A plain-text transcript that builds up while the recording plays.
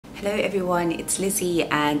Hello everyone, it's Lizzie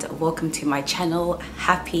and welcome to my channel.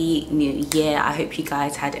 Happy New Year. I hope you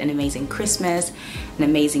guys had an amazing Christmas, an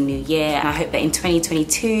amazing New Year, and I hope that in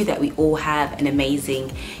 2022 that we all have an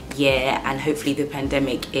amazing year and hopefully the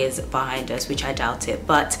pandemic is behind us, which I doubt it.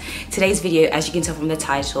 But today's video, as you can tell from the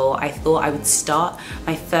title, I thought I would start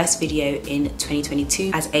my first video in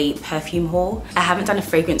 2022 as a perfume haul. I haven't done a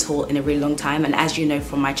fragrance haul in a really long time, and as you know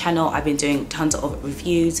from my channel, I've been doing tons of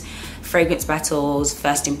reviews, fragrance battles,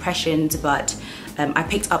 first impressions, but I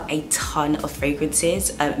picked up a ton of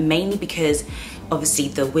fragrances, mainly because obviously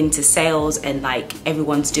the winter sales and like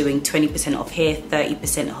everyone's doing 20% off here,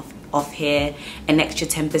 30% off here, an extra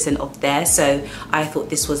 10% off there. So I thought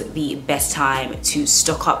this was the best time to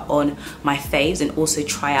stock up on my faves and also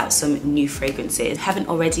try out some new fragrances. If you haven't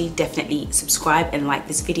already, definitely subscribe and like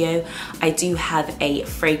this video. I do have a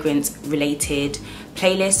fragrance related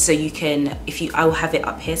playlist, so you can, I will have it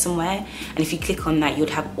up here somewhere, and if you click on that, you'll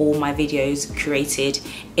have all my videos curated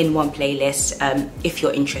in one playlist if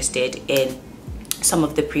you're interested in some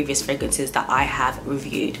of the previous fragrances that I have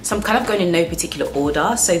reviewed. So I'm kind of going in no particular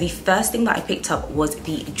order. So the first thing that I picked up was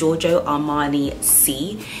the Giorgio Armani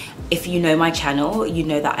C. If you know my channel, you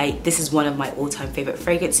know that this is one of my all-time favorite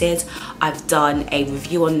fragrances. I've done a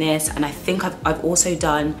review on this, and I think I've also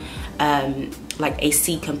done like a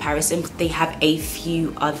C comparison. They have a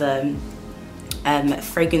few other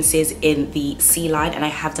fragrances in the C line, and I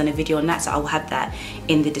have done a video on that, so I'll have that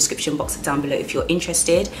in the description box down below if you're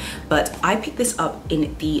interested. But I picked this up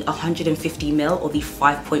in the 150ml or the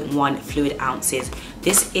 5.1 fluid ounces.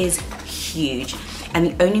 This is huge, and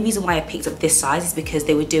the only reason why I picked up this size is because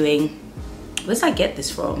they were doing, where did I get this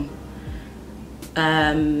from?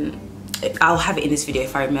 I'll have it in this video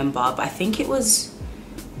if I remember, but I think it was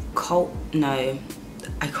no,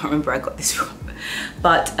 I can't remember where I got this from,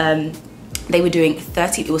 but they were doing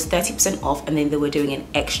it was 30% off, and then they were doing an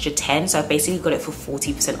extra 10, so I basically got it for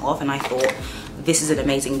 40% off, and I thought this is an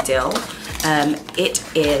amazing deal. It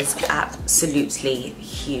is absolutely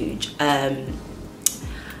huge. I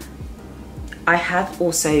have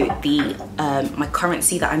also the my current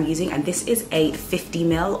C that I'm using, and this is a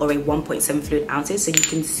 50ml or a 1.7 fluid ounces, so you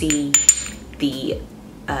can see the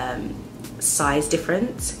size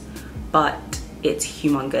difference, but it's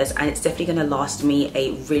humongous, and it's definitely going to last me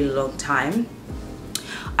a really long time.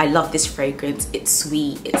 I love this fragrance. It's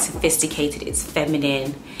sweet, it's sophisticated, it's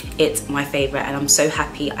feminine, it's my favorite, and I'm so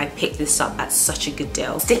happy I picked this up at such a good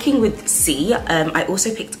deal. Sticking with C, I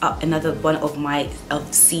also picked up another one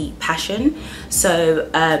of C Passion. So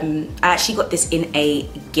I actually got this in a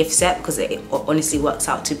gift set because it honestly works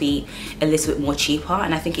out to be a little bit more cheaper,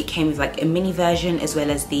 and I think it came with like a mini version as well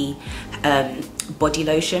as the body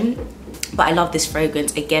lotion. But I love this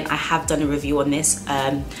fragrance. Again, I have done a review on this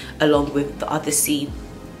along with the other C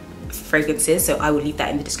fragrances, so I will leave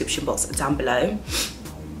that in the description box down below.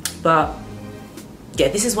 But yeah,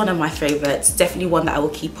 this is one of my favorites, definitely one that I will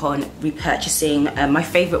keep on repurchasing. My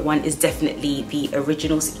favorite one is definitely the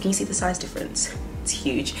original. Can you see the size difference? It's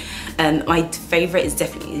huge. My favorite is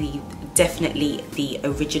definitely the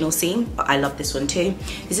original C, but I love this one too.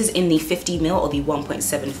 This is in the 50ml or the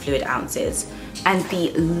 1.7 fluid ounces. And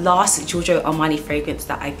the last Giorgio Armani fragrance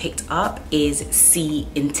that I picked up is C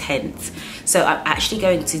Intense. So I'm actually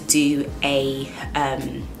going to do a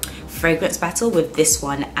fragrance battle with this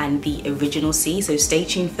one and the original C, so stay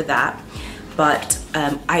tuned for that. But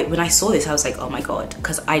when I saw this, I was like, oh my god,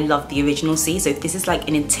 because I love the original C. So if this is like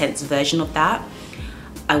an intense version of that,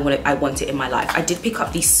 I want it in my life. I did pick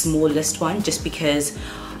up the smallest one just because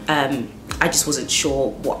I just wasn't sure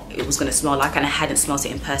what it was going to smell like, and I hadn't smelled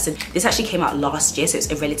it in person. This actually came out last year, so it's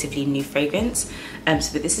a relatively new fragrance.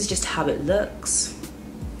 So this is just how it looks.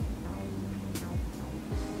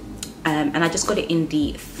 And I just got it in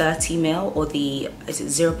the 30ml or the, is it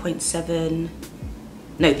 0.7?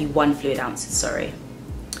 No, the 1 fluid ounces, sorry.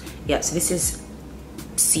 Yeah, so this is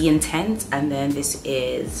C Intense, and then this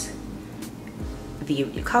is the,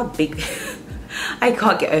 look how big, I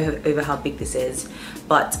can't get over how big this is.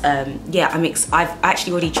 But yeah, I've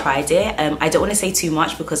actually already tried it. I don't want to say too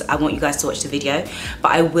much because I want you guys to watch the video,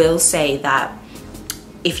 but I will say that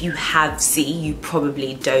if you have C, you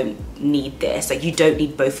probably don't need this. Like, you don't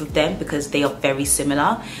need both of them because they are very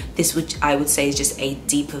similar. This I would say is just a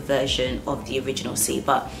deeper version of the original C,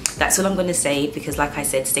 but that's all I'm going to say because, like I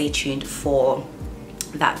said, stay tuned for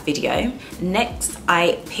that video. Next,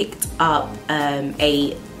 I picked up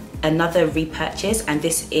another repurchase, and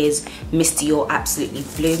this is Misty You're Absolutely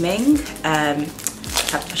Blooming. I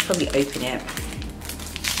should probably open it.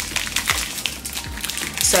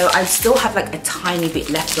 So I still have like a tiny bit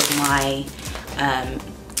left of my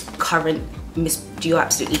current Miss Dior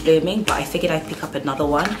Absolutely Blooming, but I figured I'd pick up another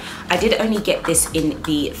one. I did only get this in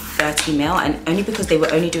the 30ml, and only because they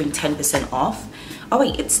were only doing 10% off. Oh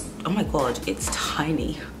wait, it's, oh my god, it's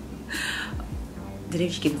tiny.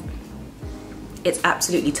 It's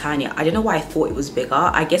absolutely tiny. I don't know why I thought it was bigger.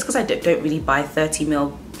 I guess because I don't really buy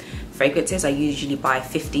 30ml fragrances. I usually buy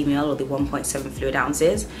 50ml or the 1.7 fluid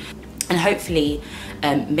ounces. And hopefully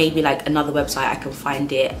maybe like another website I can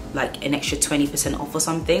find it like an extra 20% off or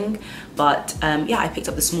something. But yeah, I picked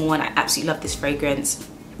up the small one. I absolutely love this fragrance.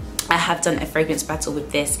 I have done a fragrance battle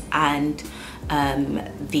with this and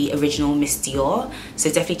the original Miss Dior, so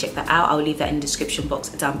definitely check that out. I'll leave that in the description box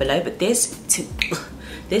down below. But this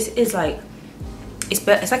is like,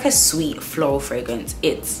 it's like a sweet floral fragrance.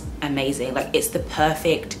 It's amazing. Like, it's the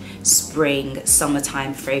perfect spring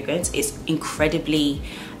summertime fragrance. It's incredibly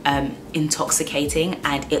intoxicating,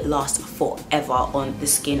 and it lasts forever on the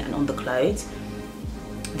skin and on the clothes.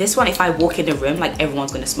 This one, if I walk in the room, like,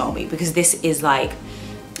 everyone's gonna smell me, because this is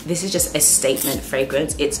just a statement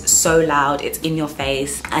fragrance. It's so loud, it's in your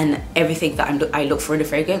face, and everything that I look for in a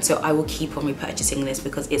fragrance. So I will keep on repurchasing this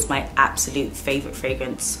because it's my absolute favorite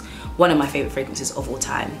fragrance, one of my favorite fragrances of all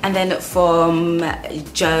time. And then from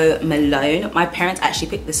Jo Malone, my parents actually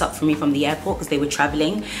picked this up for me from the airport because they were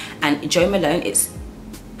traveling, and Jo Malone, it's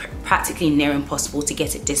practically near impossible to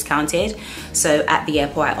get it discounted. So at the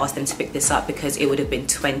airport I asked them to pick this up because it would have been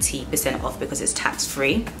 20% off because it's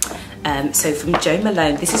tax-free. So from Jo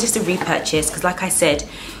Malone, this is just a repurchase because, like I said,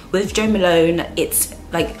 with Jo Malone, it's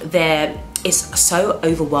like it's so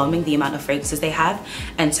overwhelming the amount of fragrances they have.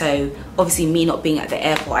 And so obviously, me not being at the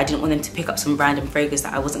airport, I didn't want them to pick up some random fragrance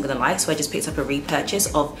that I wasn't gonna like, so I just picked up a repurchase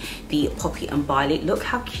of the Poppy and Barley. Look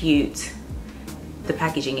how cute the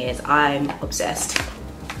packaging is. I'm obsessed.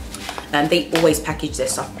 They always package their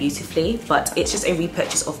stuff beautifully, but it's just a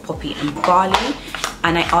repurchase of Poppy and Barley.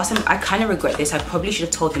 And I asked them, I kind of regret this, I probably should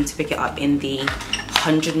have told them to pick it up in the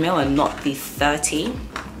 100ml and not the 30,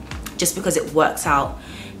 just because it works out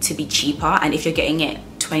to be cheaper. And if you're getting it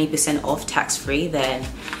 20% off tax-free, then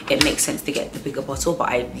it makes sense to get the bigger bottle, but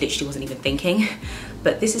I literally wasn't even thinking.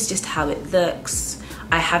 But this is just how it looks.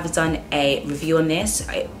 I have done a review on this.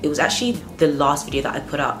 It was actually the last video that I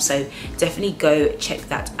put up, so definitely go check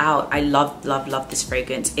that out. I love this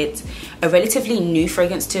fragrance. It's a relatively new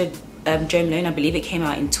fragrance to Jo Malone. I believe it came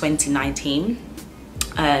out in 2019.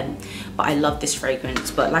 But I love this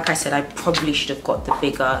fragrance. But like I said, I probably should have got the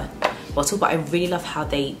bigger bottle, but I really love how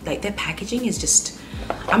they, like, their packaging is just,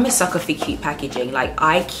 I'm a sucker for cute packaging. Like,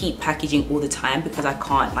 I keep packaging all the time because I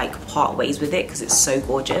can't like part ways with it because it's so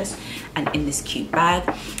gorgeous. And in this cute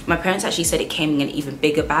bag, my parents actually said it came in an even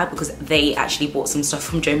bigger bag because they actually bought some stuff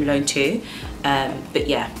from Jo Malone too. But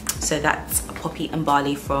yeah, so that's Poppy and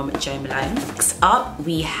Barley from Jo Malone. Next up,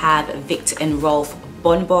 we have Viktor Rolf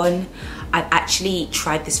Bon Bon. I've actually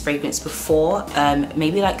tried this fragrance before,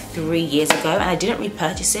 maybe like 3 years ago, and I didn't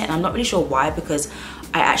repurchase it, and I'm not really sure why, because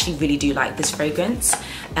I actually really do like this fragrance.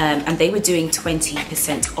 And they were doing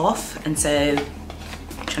 20% off, and so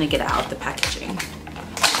I'm trying to get it out of the packaging.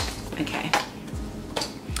 Okay,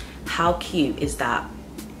 how cute is that?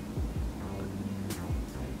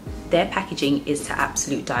 Their packaging is to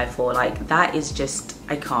absolute die for. Like, that is just,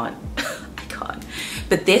 I can't I can't.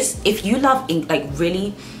 But this, if you love like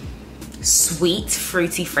really sweet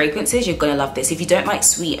fruity fragrances, you're gonna love this. If you don't like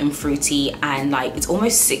sweet and fruity and like it's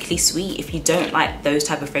almost sickly sweet, if you don't like those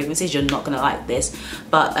type of fragrances, you're not gonna like this.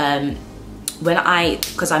 But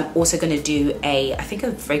because I'm also gonna do I think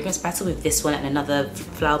a fragrance battle with this one and another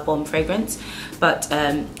Flower Bomb fragrance. But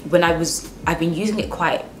I've been using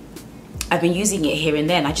it here and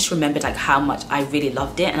there, and I just remembered like how much I really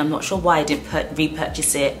loved it, and I'm not sure why I didn't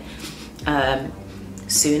repurchase it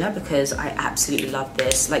sooner, because I absolutely love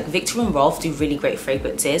this. Like, Viktor and Rolf do really great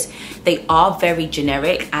fragrances. They are very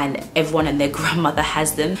generic and everyone and their grandmother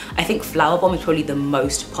has them. I think Flower Bomb is probably the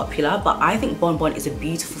most popular, but I think Bon Bon is a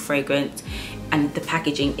beautiful fragrance and the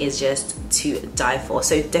packaging is just to die for.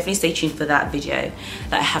 So definitely stay tuned for that video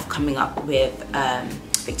that I have coming up with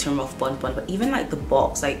Viktor and Rolf Bon Bon. But even like the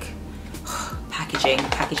box, like packaging.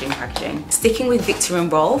 Sticking with Viktor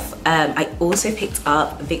and Rolf, I also picked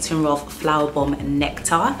up Viktor and Rolf Flower Bomb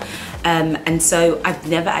Nectar. And so I've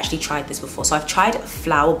never actually tried this before. So I've tried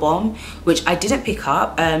Flower Bomb, which I didn't pick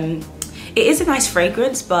up. It is a nice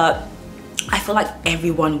fragrance, but I feel like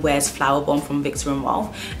everyone wears Flower Bomb from Viktor and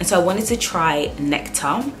Rolf. And so I wanted to try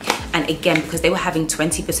Nectar. And again, because they were having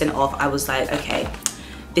 20% off, I was like, okay,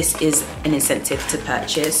 this is an incentive to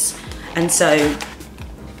purchase. And so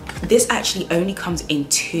this actually only comes in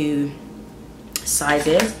 2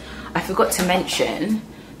 sizes. I forgot to mention,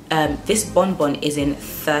 this bonbon is in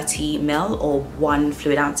 30 ml or 1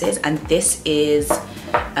 fluid ounces, and this is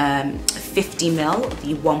 50 ml,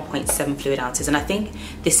 the 1.7 fluid ounces. And I think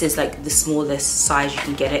this is like the smallest size you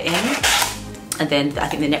can get it in. And then I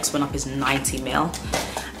think the next one up is 90 ml.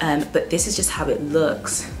 But this is just how it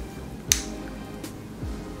looks.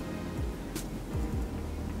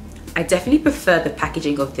 I definitely prefer the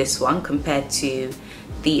packaging of this one compared to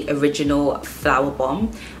the original Flower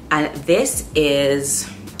Bomb, and this is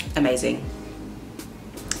amazing.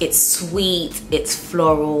 It's sweet, it's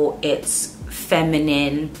floral, it's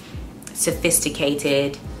feminine,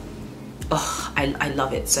 sophisticated. Oh, I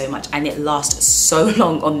love it so much, and it lasts so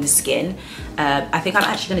long on the skin. I think I'm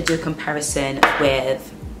actually going to do a comparison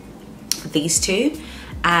with these two,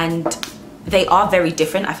 and they are very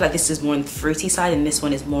different. I feel like this is more on the fruity side and this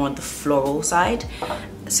one is more on the floral side.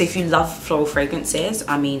 So if you love floral fragrances,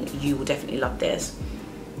 I mean, you will definitely love this.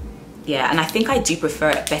 Yeah, and I think I do prefer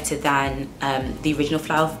it better than the original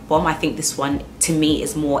Flower Bomb. I think this one, to me,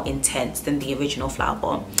 is more intense than the original Flower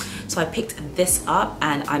Bomb. So I picked this up,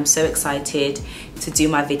 and I'm so excited to do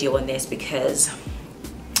my video on this because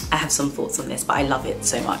I have some thoughts on this, but I love it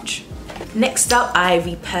so much. Next up, I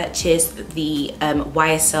repurchased the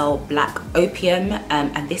YSL Black Opium,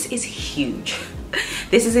 and this is huge.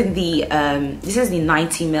 This is in the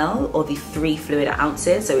 90 ml or the 3 fluid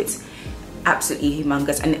ounces, so it's absolutely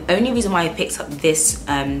humongous. And the only reason why I picked up this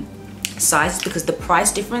size is because the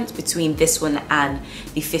price difference between this one and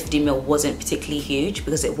the 50 ml wasn't particularly huge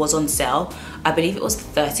because it was on sale. I believe it was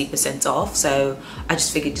 30% off, so I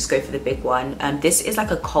just figured just go for the big one. This is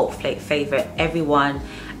like a cult favorite. Everyone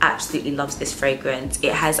absolutely loves this fragrance.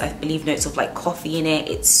 It has, I believe, notes of like coffee in it.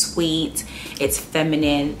 It's sweet, it's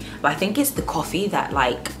feminine, but I think it's the coffee that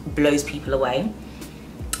like blows people away.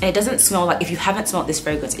 And it doesn't smell like, if you haven't smelled this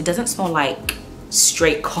fragrance, it doesn't smell like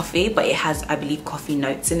straight coffee, but it has, I believe, coffee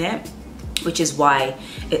notes in it, which is why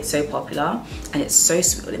it's so popular. And it's so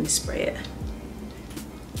sweet. Let me spray it.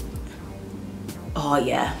 Oh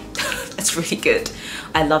yeah, that's really good.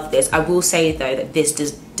 I love this. I will say though that this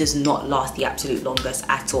does not last the absolute longest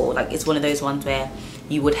at all. Like, it's one of those ones where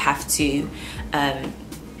you would have to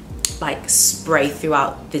like spray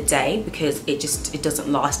throughout the day because it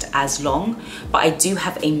doesn't last as long. But I do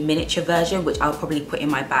have a miniature version which I'll probably put in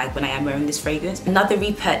my bag when I am wearing this fragrance. Another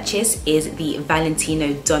repurchase is the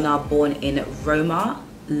Valentino Donna Born in Roma.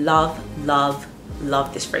 Love, love,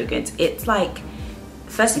 love this fragrance. It's like,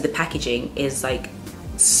 firstly, the packaging is like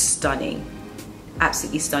stunning,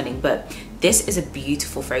 absolutely stunning, but this is a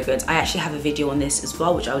beautiful fragrance. I actually have a video on this as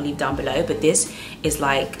well, which I'll leave down below, but this is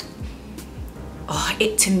like, oh,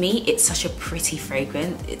 to me, it's such a pretty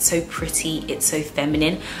fragrance. It's so pretty, it's so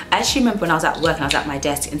feminine. I actually remember when I was at work and I was at my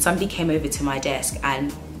desk and somebody came over to my desk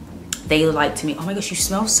and they were like to me, oh my gosh, you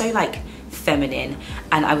smell so like feminine.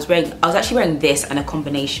 And I was actually wearing this and a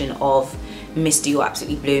combination of Misty or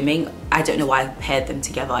Absolutely Blooming. I don't know why I paired them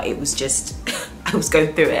together. It was just, I was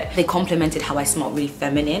going through it. They complimented how I smelled really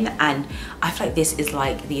feminine, and I feel like this is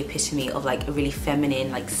like the epitome of like a really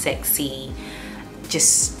feminine, like sexy,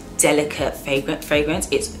 just delicate fragrance.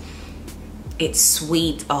 It's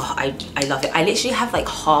sweet. Oh, I love it. I literally have like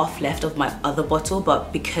half left of my other bottle,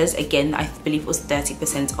 but because again I believe it was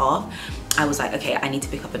 30% off, I was like, okay, I need to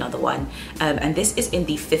pick up another one. And this is in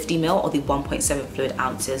the 50 ml or the 1.7 fluid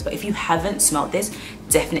ounces. But if you haven't smelled this,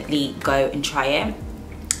 definitely go and try it.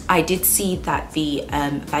 I did see that the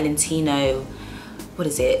Valentino, what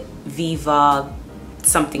is it, Viva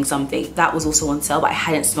something something, that was also on sale, but I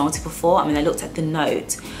hadn't smelled it before. I mean, I looked at the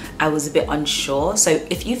note, I was a bit unsure. So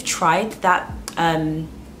if you've tried that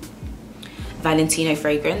Valentino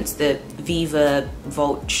fragrance, the Viva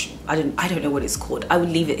Volch, I don't know what it's called, I would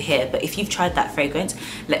leave it here, but if you've tried that fragrance,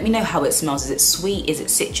 let me know how it smells. Is it sweet? Is it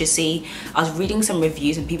citrusy? I was reading some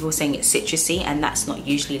reviews and people were saying it's citrusy, and that's not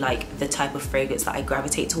usually like the type of fragrance that I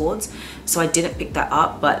gravitate towards, so I didn't pick that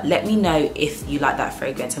up. But let me know if you like that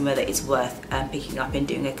fragrance and whether it's worth picking up and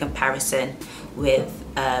doing a comparison with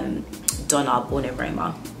Donna Born in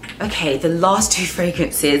Roma. Okay, the last two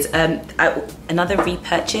fragrances, another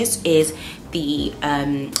repurchase is the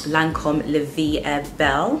Lancome La Vie Est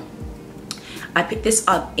Belle. I picked this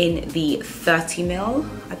up in the 30 ml,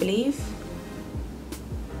 I believe.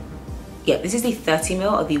 Yeah, this is the 30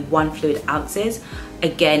 ml of the 1 fluid ounces.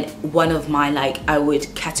 Again, one of my, like, I would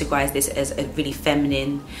categorize this as a really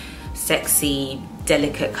feminine, sexy,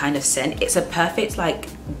 delicate kind of scent. It's a perfect like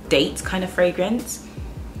date kind of fragrance.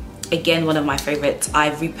 Again, one of my favorites.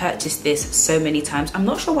 I've repurchased this so many times. I'm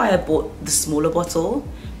not sure why I bought the smaller bottle,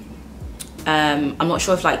 I'm not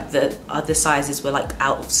sure if like the other sizes were like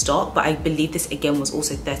out of stock, but I believe this again was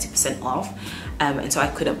also 30% off, and so I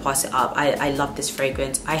couldn't pass it up. I love this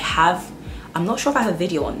fragrance. I'm not sure if I have a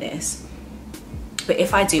video on this, but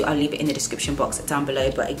if I do, I'll leave it in the description box down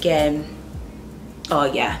below. But again, oh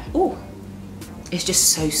yeah, oh, it's just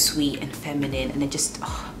so sweet and feminine, and it just,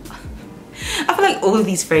 oh, I feel like all of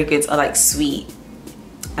these fragrances are like sweet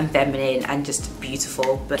and feminine and just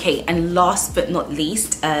beautiful. But okay, and last but not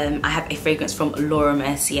least, I have a fragrance from Laura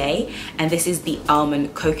Mercier, and this is the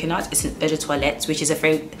Almond Coconut. It's an eau de toilette, which is a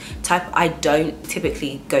fragrance type I don't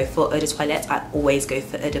typically go for. Eau de toilette, I always go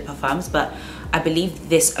for eau de parfums, but I believe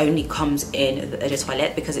this only comes in the eau de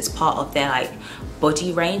toilette because it's part of their like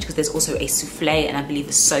body range, because there's also a souffle and I believe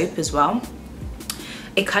a soap as well.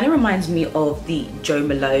 It kind of reminds me of the Jo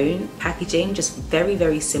Malone packaging, just very,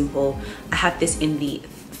 very simple. I have this in the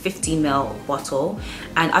 50ml bottle,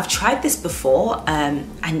 and I've tried this before,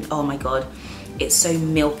 and oh my god, it's so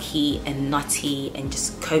milky and nutty and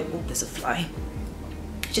just oh, there's a fly.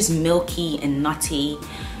 Just milky and nutty,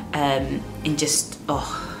 and just,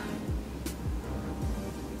 oh,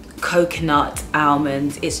 coconut,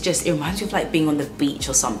 almond. It's just, it reminds me of like being on the beach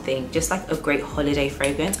or something, just like a great holiday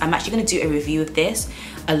fragrance. I'm actually going to do a review of this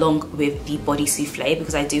along with the body souffle,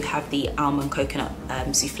 because I do have the almond coconut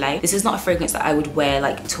souffle. This is not a fragrance that I would wear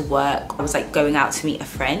like to work. I was like going out to meet a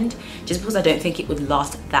friend, just because I don't think it would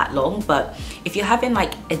last that long. But if you're having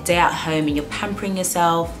like a day at home and you're pampering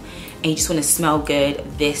yourself and you just want to smell good,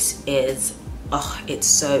 this is, oh, it's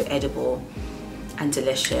so edible and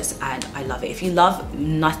delicious, and I love it. If you love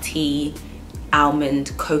nutty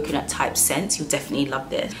almond coconut type scents, you'll definitely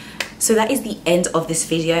love this. So that is the end of this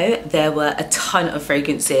video. There were a ton of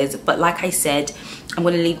fragrances, but like I said, I'm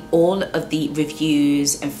going to leave all of the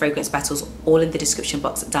reviews and fragrance battles all in the description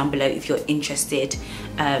box down below if you're interested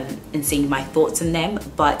in seeing my thoughts on them.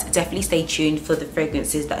 But definitely stay tuned for the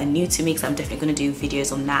fragrances that are new to me, because I'm definitely going to do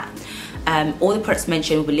videos on that. All the products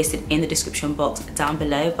mentioned will be listed in the description box down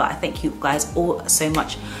below. But I thank you guys all so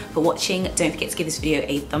much for watching. Don't forget to give this video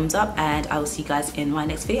a thumbs up, and I will see you guys in my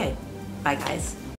next video. Bye guys.